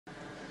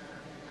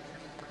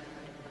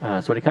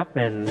Sawasdee krap,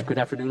 and good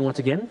afternoon once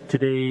again.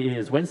 Today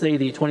is Wednesday,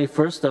 the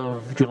 21st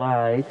of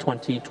July,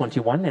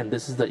 2021, and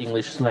this is the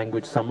English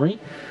language summary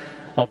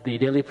of the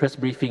daily press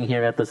briefing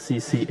here at the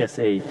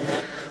CCSA.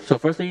 So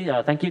firstly,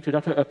 thank you to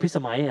Dr.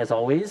 Pisamai, as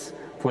always,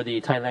 for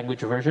the Thai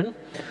language version.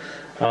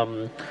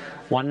 A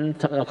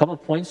couple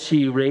of points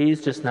she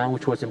raised just now,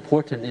 which was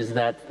important, is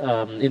that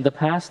in the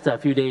past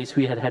few days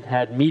we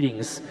had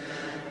meetings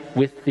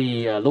with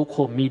the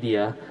local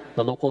media,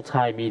 the local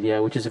Thai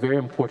media, which is very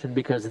important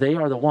because they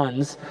are the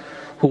ones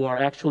who are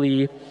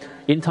actually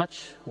in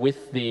touch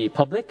with the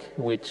public,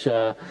 which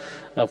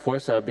of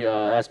course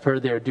as per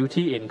their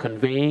duty in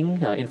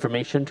conveying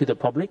information to the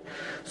public.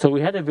 So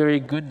we had a very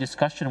good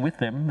discussion with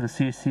them, the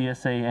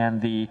CCSA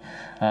and the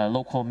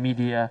local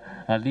media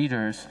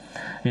leaders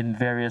in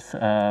various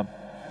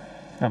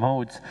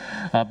modes,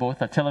 both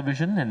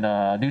television and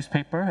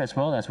newspaper as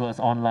well as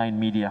online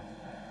media.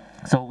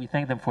 So we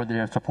thank them for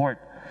their support.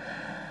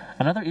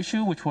 Another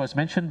issue which was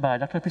mentioned by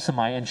Dr.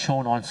 Pisamai and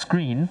shown on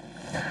screen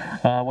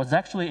was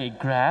actually a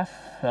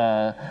graph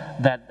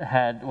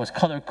that was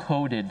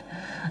color-coded.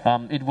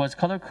 It was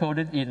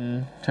color-coded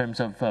in terms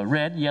of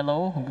red,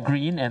 yellow,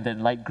 green, and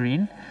then light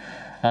green.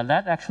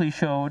 That actually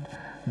showed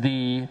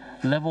the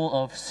level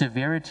of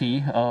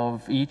severity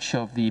of each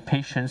of the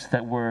patients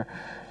that were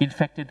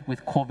infected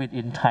with COVID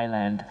in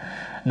Thailand.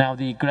 Now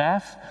the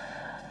graph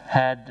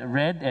had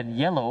red and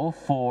yellow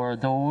for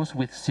those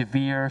with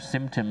severe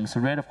symptoms.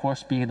 Red, of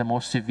course, being the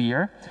most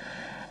severe,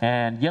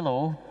 and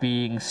yellow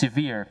being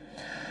severe.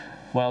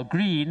 While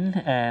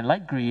green and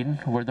light green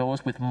were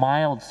those with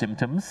mild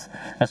symptoms,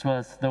 as well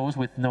as those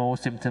with no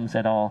symptoms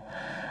at all.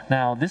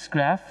 Now, this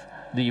graph,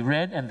 the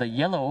red and the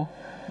yellow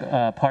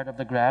part of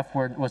the graph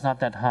was not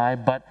that high,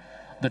 but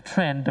the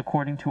trend,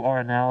 according to our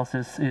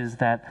analysis, is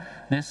that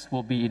this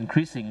will be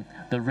increasing.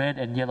 The red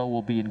and yellow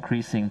will be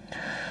increasing.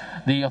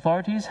 The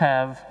authorities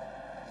have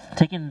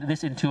taken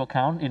this into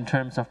account in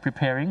terms of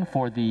preparing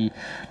for the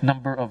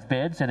number of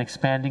beds and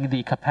expanding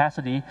the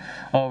capacity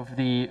of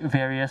the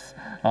various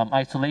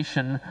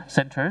isolation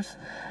centers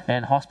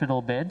and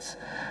hospital beds.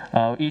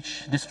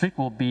 Each district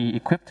will be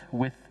equipped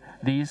with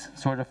these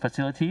sort of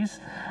facilities,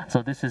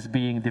 so this is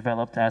being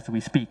developed as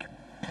we speak.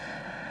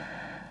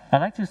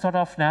 I'd like to start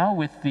off now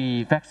with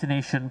the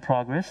vaccination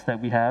progress that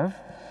we have.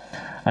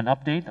 An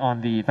update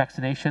on the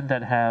vaccination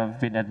that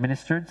have been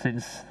administered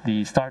since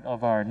the start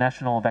of our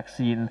national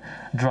vaccine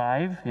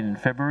drive in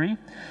February,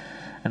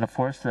 and of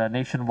course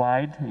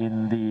nationwide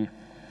in the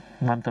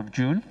month of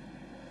June.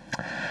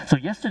 So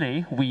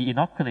yesterday we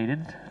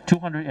inoculated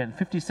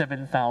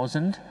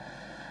 257,000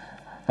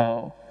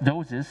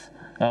 doses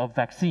of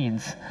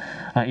vaccines,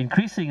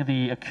 increasing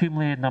the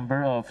accumulated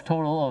number of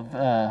total of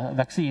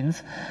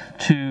vaccines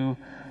to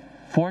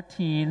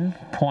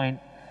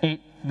 14.8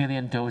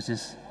 million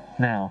doses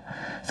now.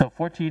 So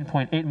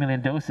 14.8 million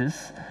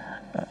doses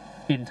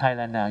in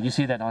Thailand now. You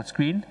see that on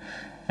screen,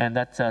 and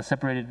that's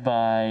separated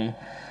by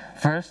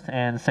first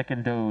and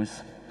second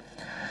dose.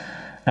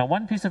 Now,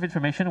 one piece of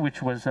information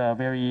which was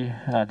very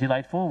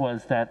delightful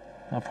was that,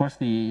 of course,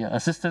 the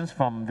assistance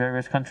from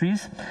various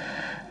countries.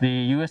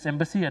 The U.S.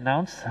 Embassy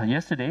announced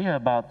yesterday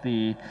about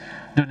the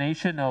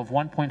donation of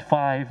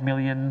 1.5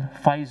 million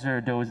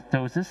Pfizer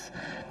doses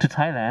to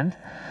Thailand,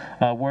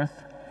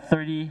 worth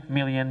 $30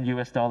 million.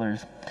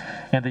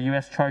 And the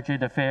U.S. Chargé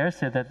d'Affaires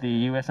said that the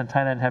U.S. and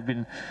Thailand have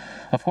been,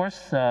 of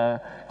course,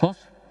 close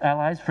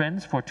allies,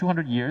 friends for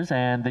 200 years,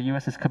 and the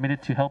U.S. is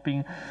committed to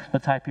helping the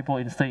Thai people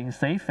in staying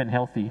safe and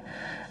healthy.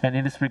 And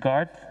in this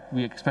regard,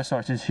 we express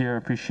our sincere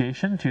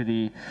appreciation to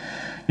the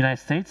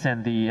United States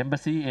and the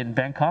embassy in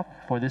Bangkok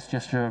for this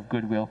gesture of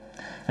goodwill.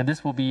 And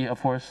this will be,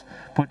 of course,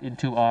 put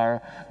into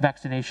our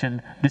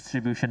vaccination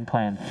distribution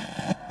plan.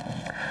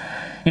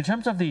 In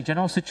terms of the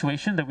general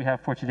situation that we have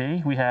for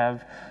today, we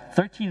have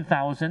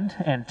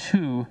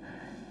 13,002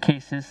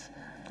 cases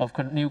of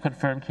new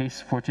confirmed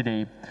cases for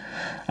today,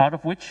 out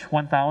of which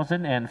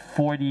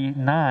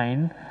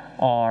 1,049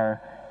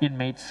 are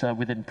inmates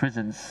within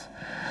prisons.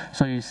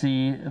 So you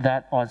see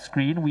that on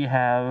screen. We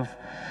have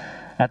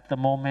at the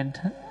moment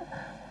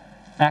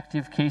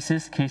active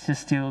cases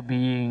still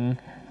being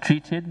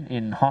treated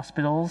in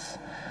hospitals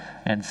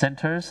and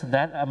centers.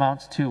 That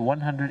amounts to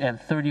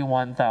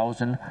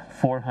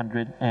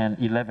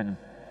 131,411.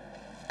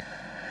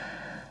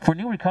 For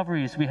new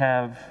recoveries, we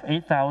have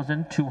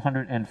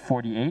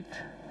 8,248.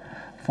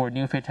 For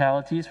new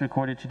fatalities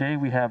recorded today,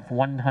 we have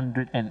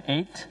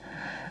 108,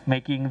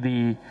 making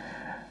the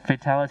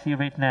fatality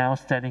rate now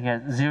standing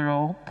at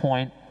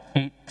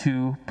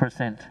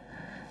 0.82%,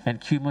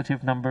 and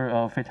cumulative number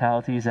of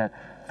fatalities at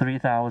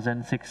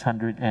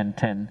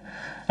 3,610.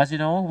 As you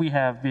know, we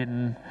have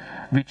been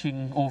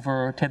reaching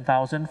over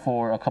 10,000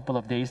 for a couple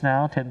of days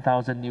now,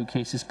 10,000 new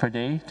cases per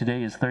day.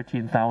 Today is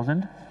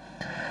 13,000.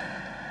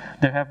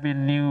 There have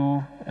been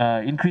new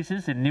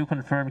increases in new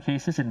confirmed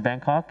cases in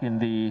Bangkok, in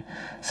the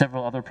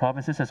several other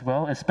provinces as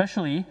well,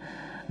 especially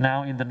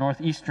now in the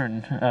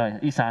northeastern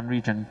Isan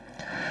region.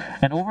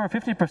 And over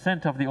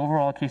 50% of the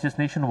overall cases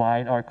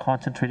nationwide are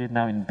concentrated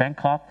now in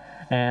Bangkok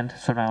and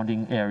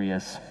surrounding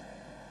areas.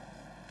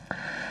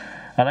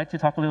 I'd like to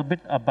talk a little bit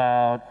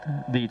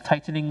about the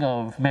tightening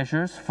of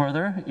measures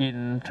further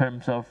in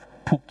terms of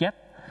Phuket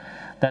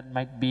that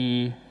might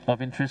be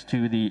of interest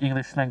to the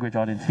English language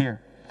audience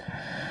here.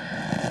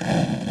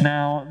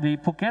 Now, the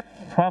Phuket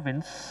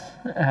province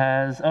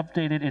has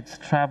updated its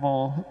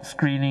travel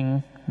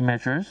screening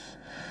measures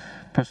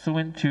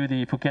pursuant to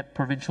the Phuket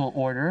Provincial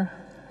Order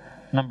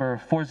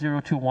number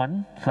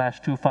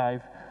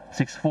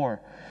 4021/2564,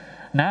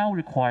 now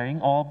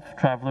requiring all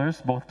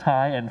travelers, both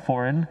Thai and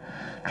foreign,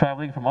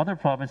 traveling from other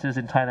provinces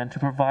in Thailand to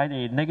provide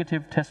a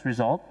negative test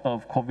result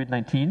of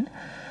COVID-19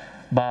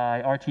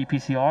 by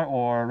RT-PCR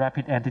or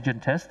rapid antigen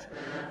test,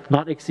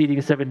 not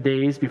exceeding 7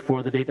 days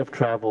before the date of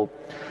travel.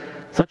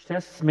 Such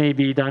tests may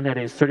be done at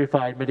a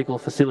certified medical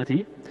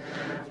facility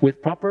with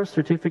proper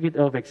certificate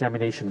of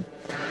examination.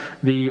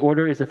 The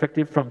order is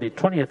effective from the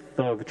 20th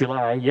of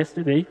July,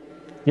 yesterday,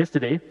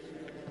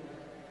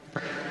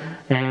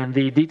 and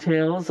the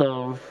details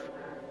of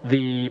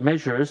the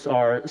measures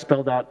are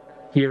spelled out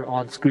here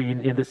on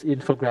screen in this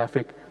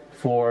infographic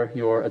for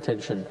your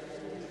attention.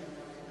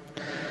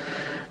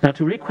 Now,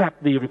 to recap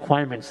the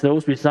requirements,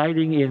 those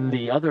residing in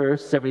the other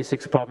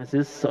 76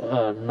 provinces,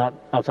 not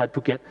outside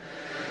Phuket,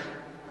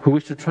 who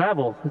wish to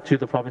travel to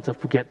the province of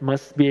Phuket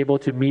must be able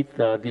to meet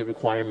the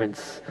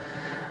requirements.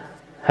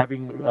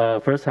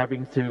 Must have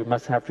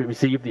to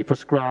receive the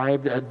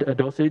prescribed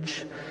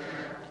dosage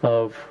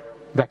of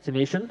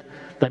vaccination.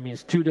 That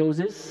means 2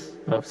 doses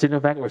of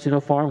Sinovac or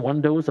Sinopharm,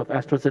 1 dose of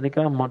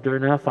AstraZeneca,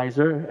 Moderna,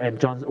 Pfizer, and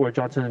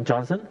Johnson &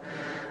 Johnson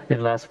in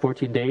the last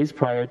 14 days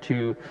prior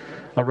to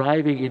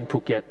arriving in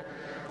Phuket.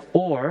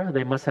 Or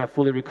they must have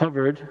fully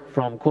recovered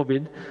from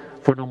COVID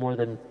for no more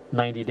than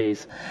 90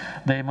 days.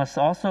 They must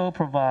also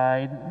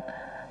provide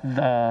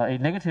a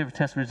negative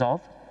test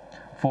result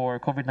for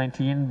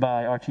COVID-19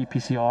 by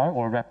RT-PCR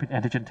or rapid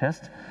antigen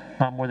test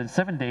not more than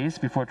 7 days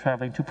before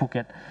traveling to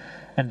Phuket,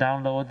 and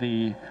download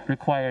the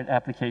required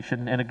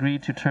application and agree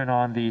to turn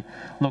on the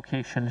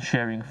location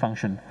sharing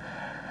function.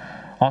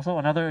 Also,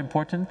 another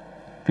important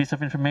piece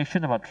of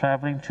information about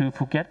traveling to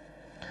Phuket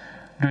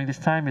during this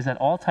time is that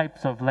all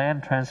types of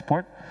land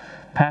transport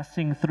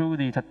passing through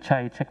the Tat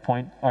Chai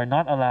checkpoint are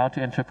not allowed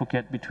to enter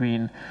Phuket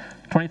between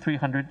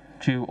 2300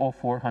 to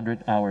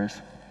 0400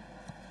 hours.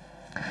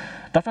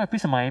 Dr.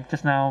 Pisamai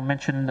just now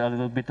mentioned a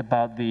little bit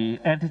about the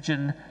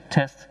antigen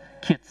test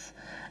kits,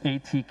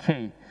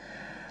 ATK.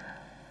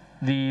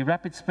 The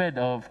rapid spread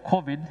of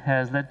COVID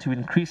has led to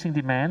increasing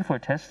demand for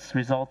tests,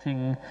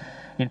 resulting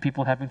in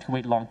people having to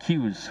wait long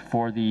queues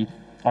for the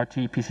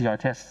RT-PCR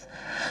tests.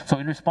 So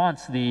in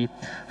response, the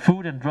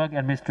Food and Drug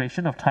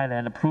Administration of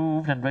Thailand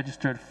approved and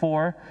registered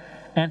 4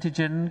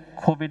 antigen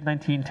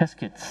COVID-19 test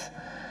kits,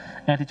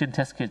 antigen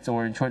test kits,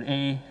 or in short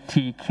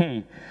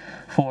ATK,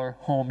 for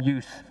home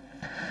use.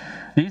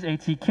 These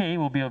ATK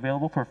will be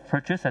available for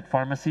purchase at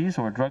pharmacies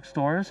or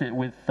drugstores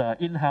with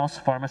in-house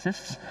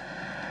pharmacists,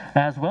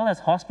 as well as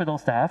hospital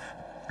staff,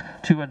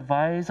 to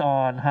advise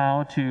on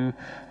how to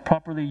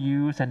properly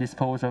use and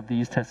dispose of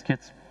these test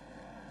kits.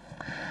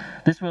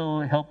 This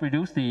will help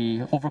reduce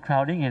the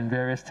overcrowding in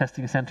various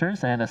testing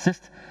centers and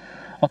assist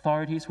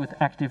authorities with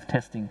active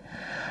testing,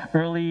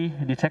 early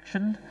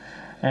detection,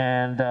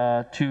 and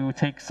to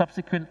take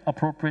subsequent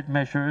appropriate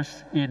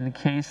measures in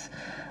case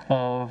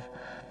of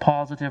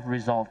positive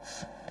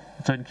results.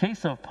 So in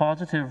case of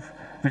positive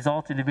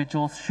results,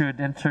 individuals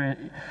should enter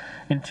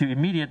into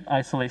immediate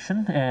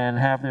isolation and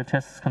have their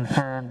tests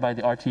confirmed by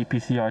the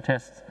RT-PCR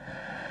tests.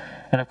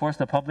 And of course,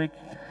 the public,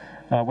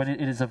 when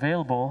it is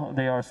available,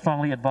 they are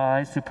strongly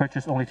advised to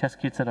purchase only test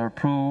kits that are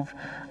approved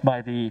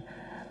by the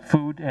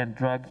Food and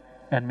Drug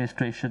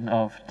Administration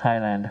of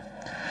Thailand.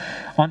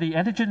 On the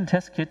antigen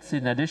test kits,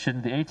 in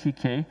addition, the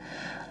ATK,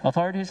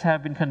 authorities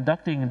have been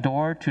conducting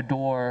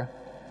door-to-door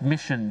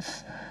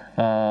missions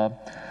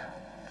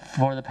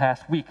for the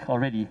past week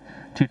already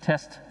to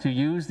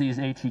use these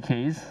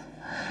ATKs.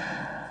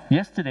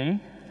 Yesterday,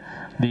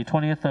 the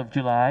 20th of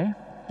July,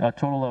 a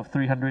total of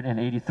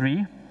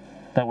 383,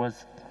 that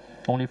was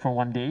only for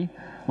 1 day,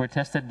 were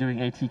tested doing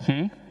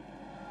ATK.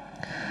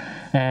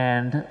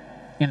 And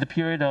in the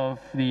period of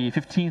the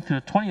 15th to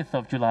the 20th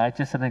of July,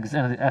 just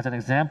as an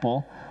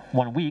example,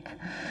 1 week,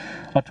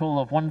 a total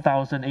of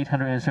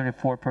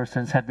 1,874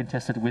 persons had been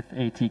tested with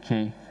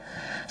ATK.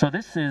 So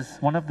this is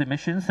one of the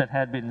missions that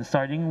had been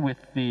starting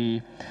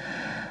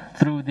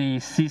through the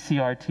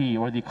CCRT,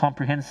 or the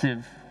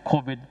Comprehensive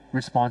COVID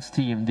Response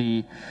Team,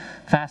 the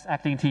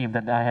fast-acting team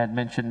that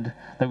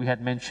we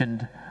had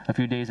mentioned a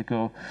few days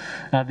ago.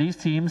 Now, these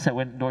teams that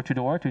went door to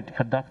door to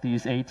conduct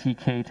these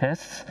ATK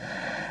tests,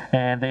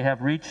 and they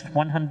have reached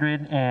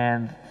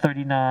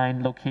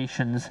 139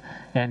 locations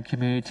and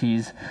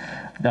communities,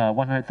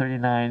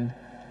 139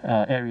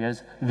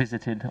 areas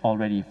visited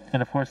already.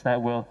 And of course,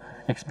 that will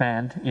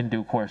expand in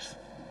due course.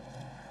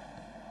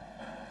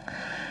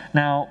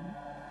 Now,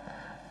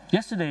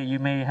 yesterday you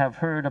may have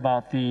heard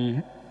about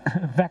the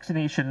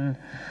vaccination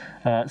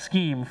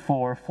scheme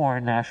for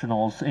foreign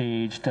nationals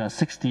aged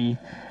 60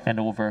 and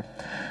over.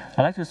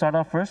 I'd like to start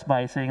off first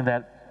by saying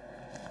that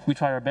we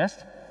try our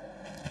best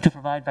to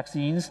provide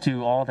vaccines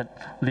to all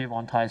that live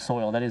on Thai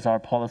soil. That is our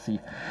policy.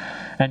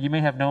 And you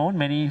may have known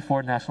many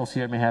foreign nationals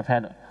here may have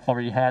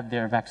already had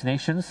their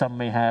vaccinations. Some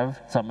may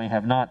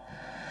have not.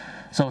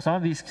 So some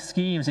of these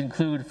schemes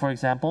include, for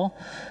example,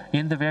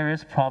 in the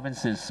various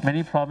provinces.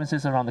 Many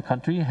provinces around the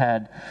country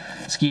had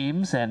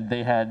schemes and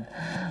they had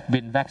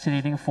been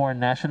vaccinating foreign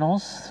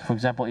nationals. For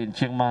example, in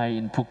Chiang Mai,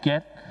 in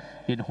Phuket,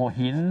 in Hua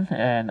Hin,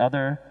 and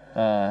other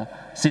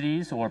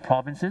cities or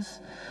provinces.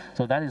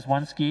 So that is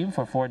one scheme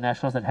for foreign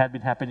nationals that had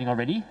been happening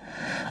already.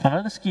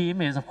 Another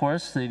scheme is, of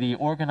course, the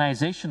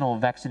organizational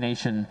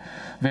vaccination.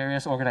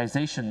 Various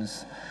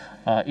organizations,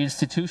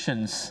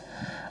 institutions,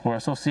 or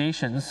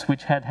associations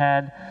which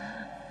had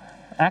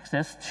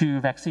access to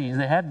vaccines.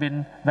 They had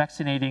been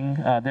vaccinating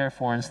their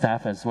foreign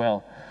staff as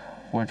well,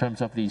 or in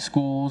terms of the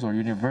schools or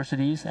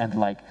universities and the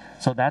like.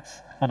 So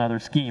that's another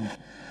scheme.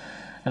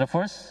 And of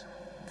course,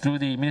 through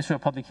the Ministry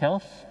of Public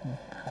Health,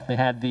 they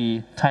had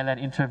the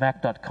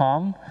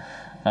thailandintervac.com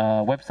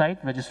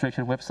website,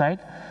 registration website,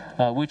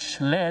 which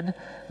led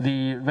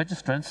the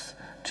registrants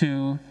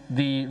to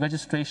the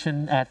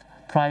registration at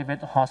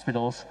private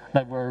hospitals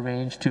that were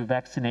arranged to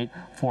vaccinate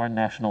foreign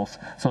nationals.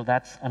 So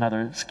that's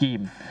another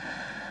scheme.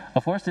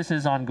 Of course, this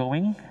is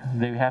ongoing.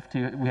 We have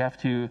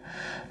to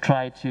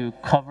try to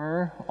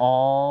cover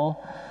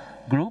all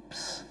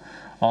groups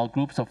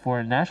of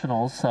foreign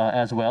nationals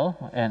as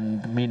well,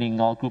 and meaning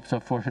all groups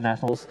of foreign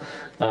nationals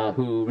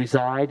who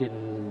reside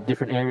in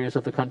different areas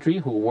of the country,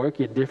 who work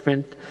in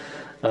different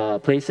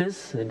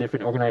places, in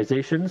different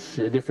organizations,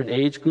 in different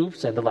age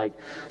groups, and the like.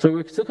 So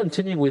we're still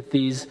continuing with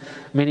these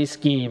many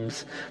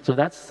schemes. So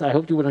I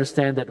hope you would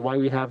understand that why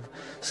we have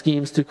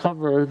schemes to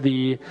cover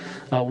the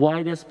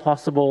widest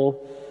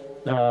possible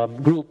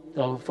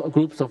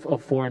groups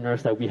of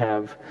foreigners that we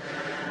have.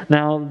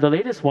 Now, the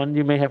latest one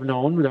you may have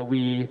known that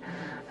we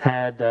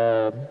had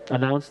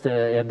announced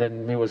and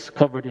then it was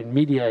covered in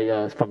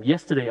media from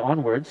yesterday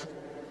onwards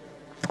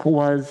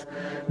was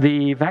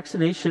the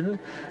vaccination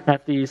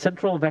at the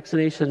Central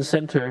Vaccination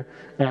Center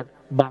at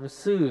Bang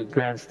Sue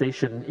Grand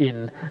Station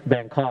in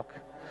Bangkok.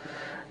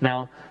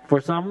 Now, for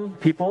some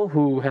people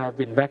who have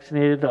been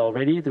vaccinated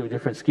already through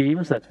different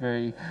schemes, that's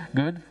very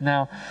good.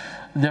 Now,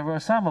 there were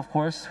some, of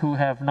course, who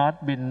have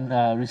not been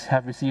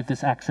have received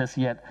this access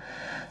yet.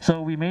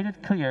 So we made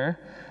it clear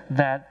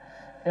that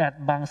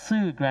at Bang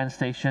Sue Grand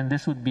Station,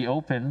 this would be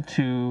open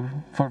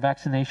for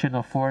vaccination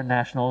of foreign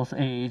nationals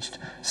aged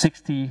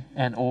 60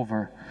 and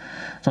over.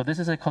 So this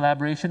is a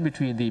collaboration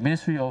between the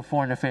Ministry of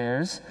Foreign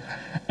Affairs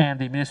and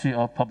the Ministry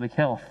of Public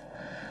Health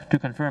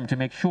to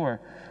make sure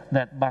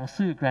that Bang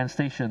Sue Grand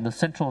Station, the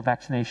Central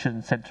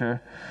Vaccination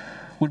Center,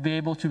 would be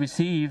able to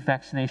receive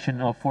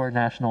vaccination of foreign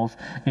nationals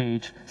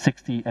aged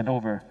 60 and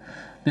over.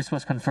 This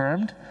was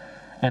confirmed,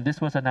 and this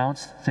was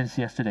announced since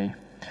yesterday.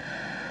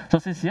 So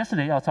since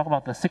yesterday, I'll talk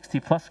about the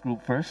 60-plus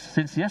group first.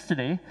 Since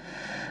yesterday,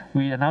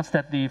 we announced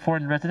that the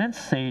foreign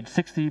residents aged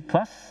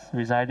 60-plus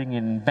residing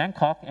in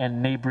Bangkok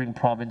and neighboring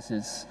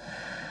provinces,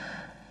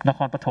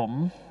 Nakhon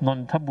Pathom,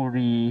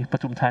 Nonthaburi,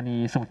 Pathum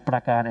Thani, Samut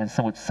Prakan, and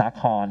Samut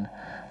Sakhon.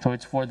 So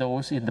it's for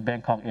those in the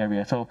Bangkok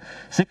area. So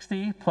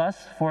 60-plus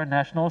foreign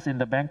nationals in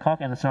the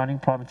Bangkok and the surrounding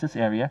provinces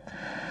area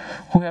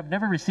who have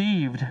never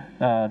received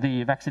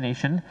the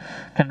vaccination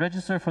can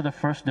register for the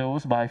first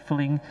dose by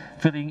filling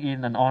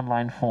in an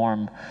online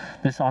form.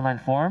 This online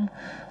form,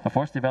 of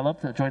course,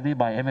 developed jointly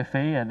by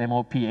MFA and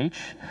MOPH,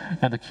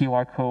 and the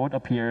QR code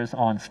appears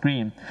on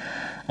screen.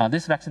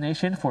 This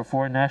vaccination for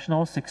foreign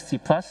nationals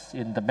 60-plus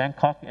in the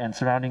Bangkok and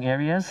surrounding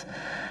areas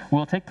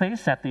will take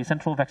place at the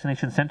Central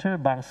Vaccination Center,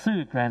 Bang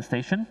Sue Grand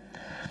Station.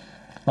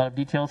 A lot of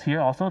details here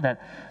also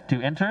that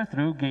to enter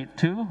through Gate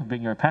 2,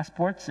 bring your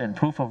passports and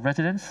proof of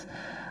residence,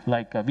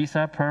 like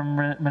visa,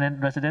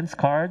 permanent residence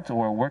cards,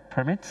 or work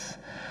permits.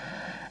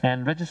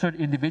 And registered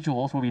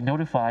individuals will be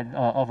notified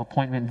of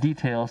appointment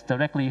details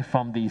directly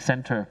from the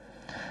center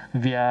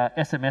via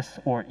SMS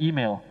or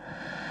email.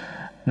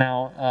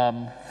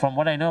 Now, from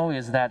what I know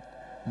is that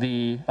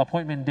the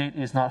appointment date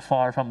is not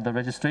far from the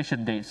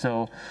registration date.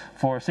 So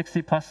for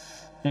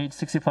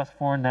 60-plus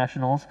foreign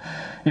nationals,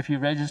 if you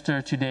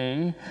register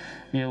today,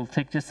 it'll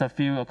take just a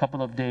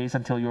couple of days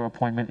until your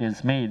appointment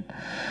is made.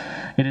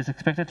 It is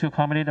expected to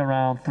accommodate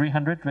around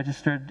 300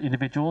 registered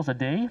individuals a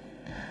day,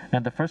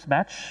 and the first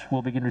batch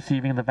will begin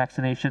receiving the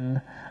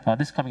vaccination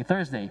this coming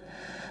Thursday.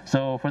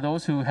 So for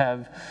those who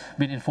have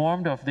been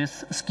informed of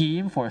this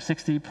scheme for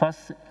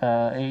 60-plus,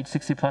 age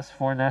 60-plus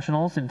foreign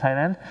nationals in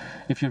Thailand,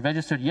 if you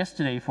registered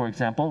yesterday, for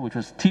example, which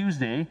was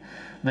Tuesday,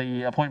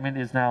 the appointment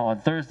is now on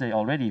Thursday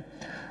already.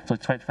 So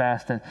it's quite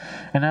fast. And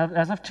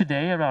as of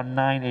today, around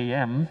 9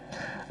 a.m.,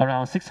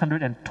 around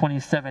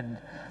 627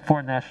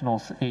 foreign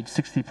nationals aged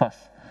 60-plus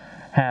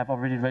have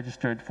already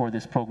registered for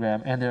this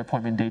program and their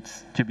appointment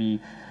dates to be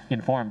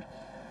informed.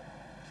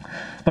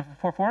 But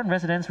for foreign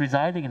residents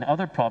residing in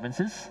other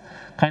provinces,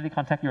 kindly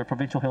contact your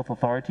provincial health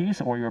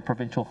authorities or your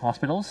provincial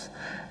hospitals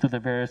through the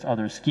various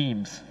other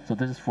schemes. So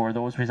this is for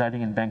those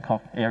residing in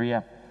Bangkok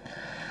area.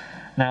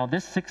 Now,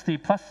 this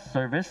 60-plus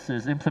service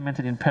is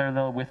implemented in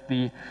parallel with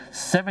the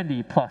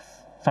 70-plus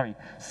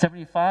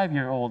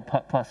 75-year-old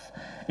plus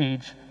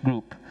age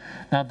group.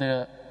 Now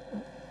the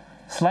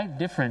slight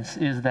difference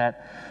is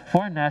that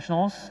foreign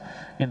nationals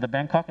in the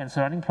Bangkok and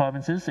surrounding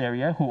provinces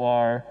area who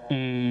are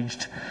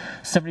aged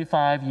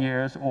 75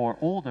 years or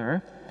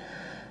older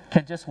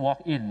can just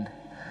walk in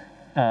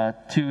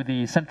to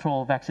the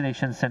central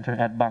vaccination center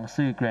at Bang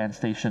Sue Grand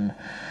Station.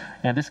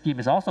 And this scheme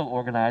is also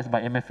organized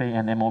by MFA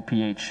and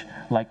MOPH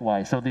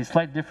likewise. So the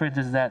slight difference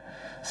is that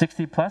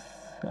 60 plus,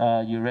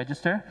 you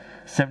register,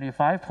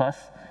 75 plus,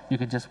 you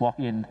can just walk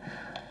in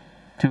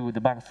to the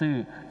Bang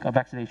Sue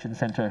vaccination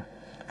center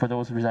for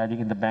those residing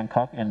in the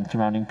Bangkok and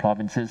surrounding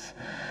provinces.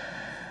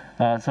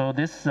 So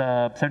this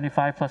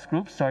 75 plus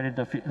group started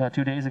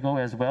 2 days ago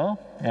as well,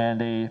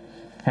 and a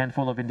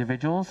handful of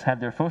individuals had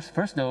their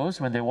first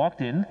dose when they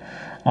walked in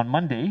on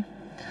Monday,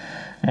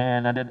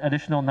 and an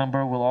additional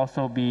number will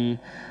also be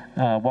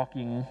had walked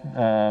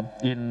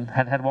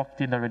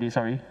in already,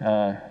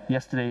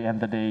 yesterday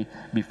and the day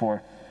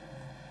before.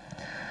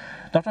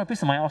 Dr.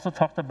 Apisamai also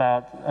talked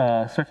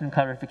about certain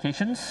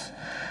clarifications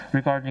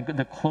regarding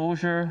the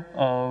closure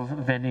of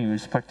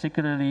venues,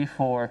 particularly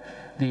for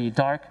the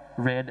dark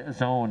red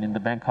zone in the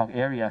Bangkok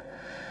area.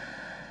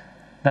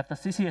 That the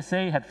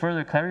CCSA had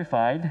further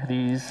clarified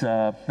these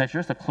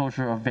measures, the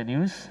closure of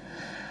venues.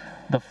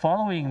 The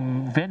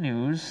following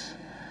venues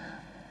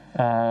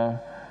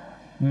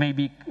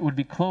would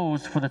be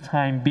closed for the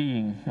time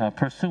being,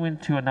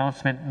 pursuant to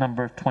announcement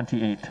number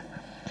 28.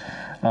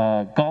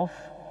 Golf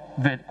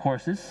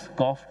courses,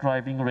 golf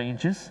driving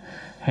ranges,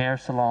 hair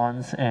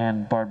salons,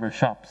 and barber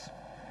shops.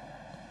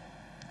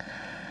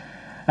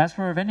 As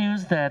for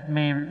venues that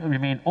may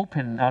remain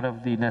open out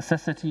of the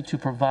necessity to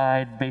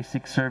provide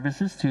basic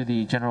services to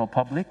the general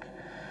public,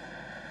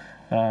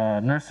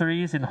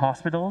 nurseries in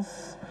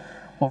hospitals,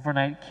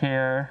 overnight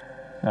care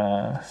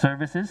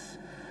services,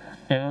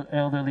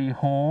 elderly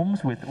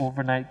homes with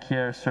overnight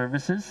care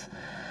services,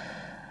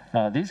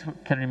 these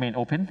can remain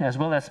open, as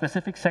well as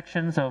specific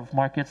sections of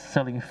markets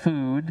selling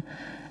food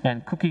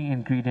and cooking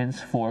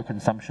ingredients for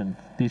consumption.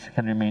 These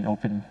can remain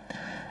open.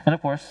 And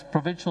of course,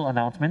 provincial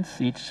announcements.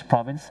 Each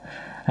province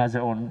has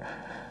their own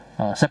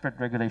separate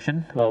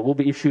regulation. Will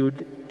be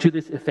issued to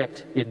this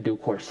effect in due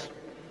course.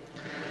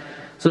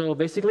 So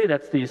basically,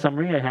 that's the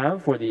summary I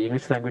have for the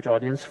English language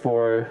audience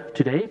for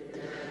today.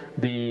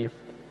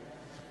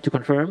 To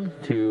confirm,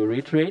 to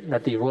reiterate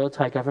that the Royal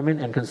Thai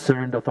government and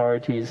concerned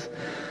authorities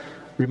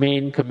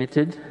remain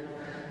committed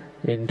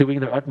in doing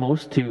their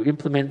utmost to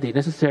implement the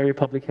necessary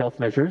public health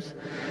measures,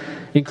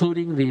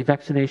 including the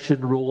vaccination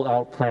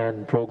rollout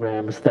plan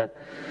programs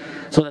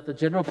so that the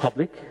general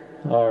public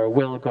are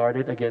well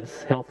guarded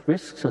against health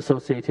risks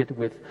associated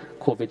with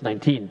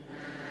COVID-19.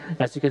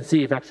 As you can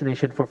see,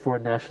 vaccination for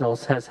foreign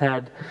nationals has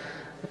had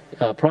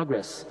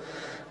progress,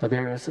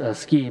 various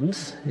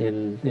schemes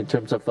in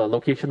terms of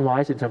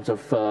location-wise, in terms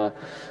of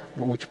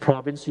which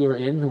province you're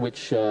in,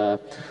 which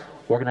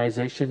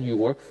organization you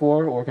work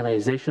for,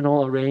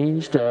 organizational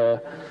arranged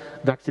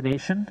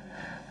vaccination,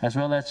 as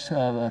well as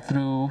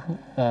through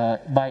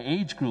by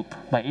age group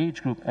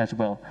as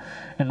well.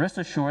 And rest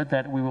assured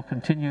that we will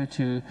continue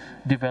to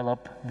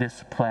develop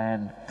this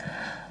plan.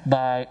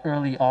 By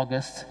early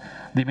August,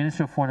 the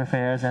Ministry of Foreign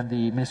Affairs and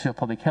the Ministry of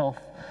Public Health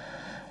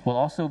will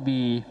also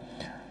be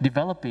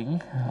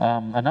developing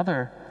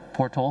another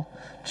portal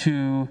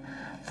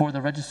for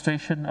the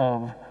registration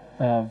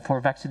for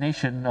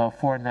vaccination of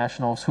foreign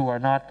nationals who are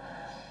not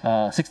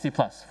 60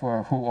 plus,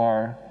 who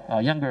are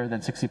younger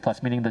than 60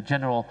 plus, meaning the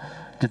general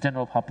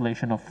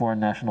population of foreign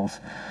nationals.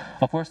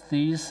 Of course,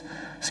 these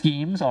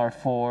schemes are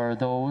for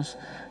those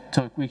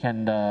so we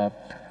can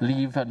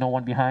leave no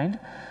one behind.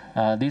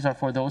 These are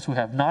for those who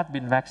have not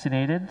been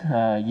vaccinated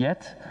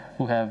yet,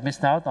 who have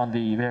missed out on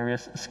the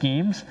various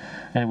schemes,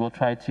 and we'll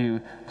try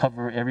to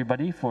cover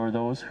everybody for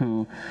those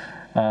who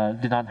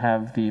did not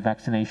have the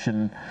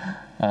vaccination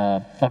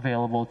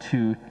available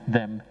to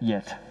them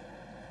yet.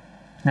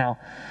 Now,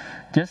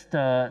 just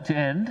to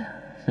end,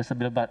 just a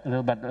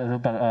little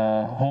bit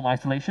home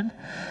isolation.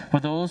 For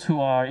those who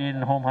are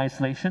in home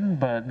isolation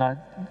but not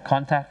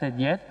contacted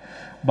yet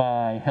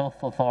by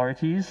health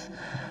authorities,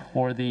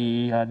 or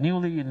the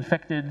newly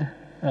infected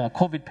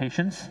COVID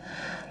patients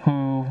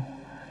who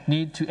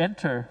need to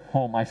enter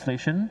home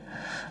isolation,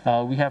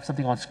 we have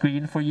something on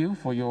screen for you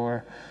for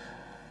your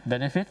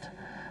benefit,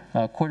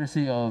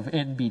 courtesy of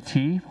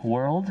NBT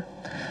World.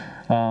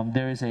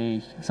 There is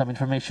some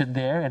information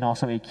there and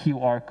also a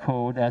QR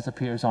code as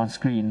appears on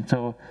screen.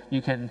 So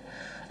you can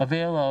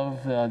avail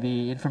of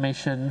the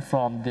information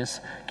from this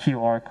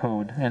QR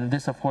code. And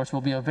this, of course,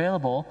 will be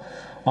available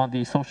on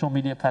the social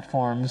media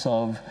platforms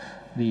of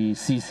the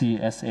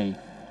CCSA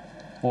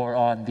or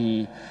on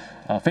the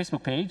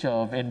Facebook page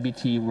of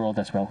NBT World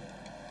as well.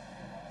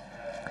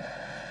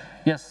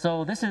 Yes,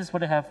 so this is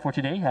what I have for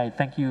today. I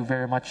thank you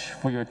very much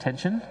for your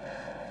attention.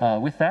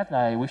 With that,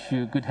 I wish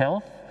you good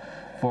health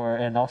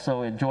and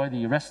also enjoy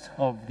the rest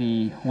of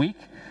the week.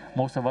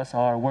 Most of us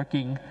are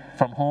working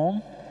from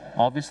home,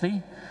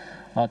 obviously,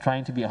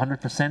 trying to be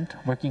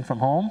 100% working from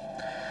home.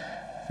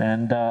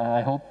 And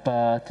I hope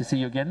to see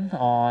you again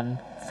on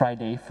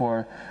Friday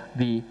for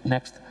the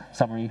next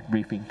summary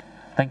briefing.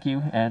 Thank you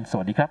and ส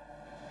วัสดีครับ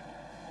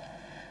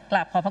กร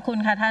าบขอบพระคุณ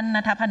ค่ะท่าน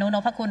ณัฐพานุ น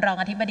พคุณรอง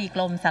อธิบดีก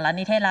รมสาร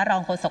นิเทศและรอ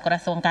งโฆษกกระ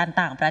ทรวงการ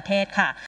ต่างประเทศค่ะ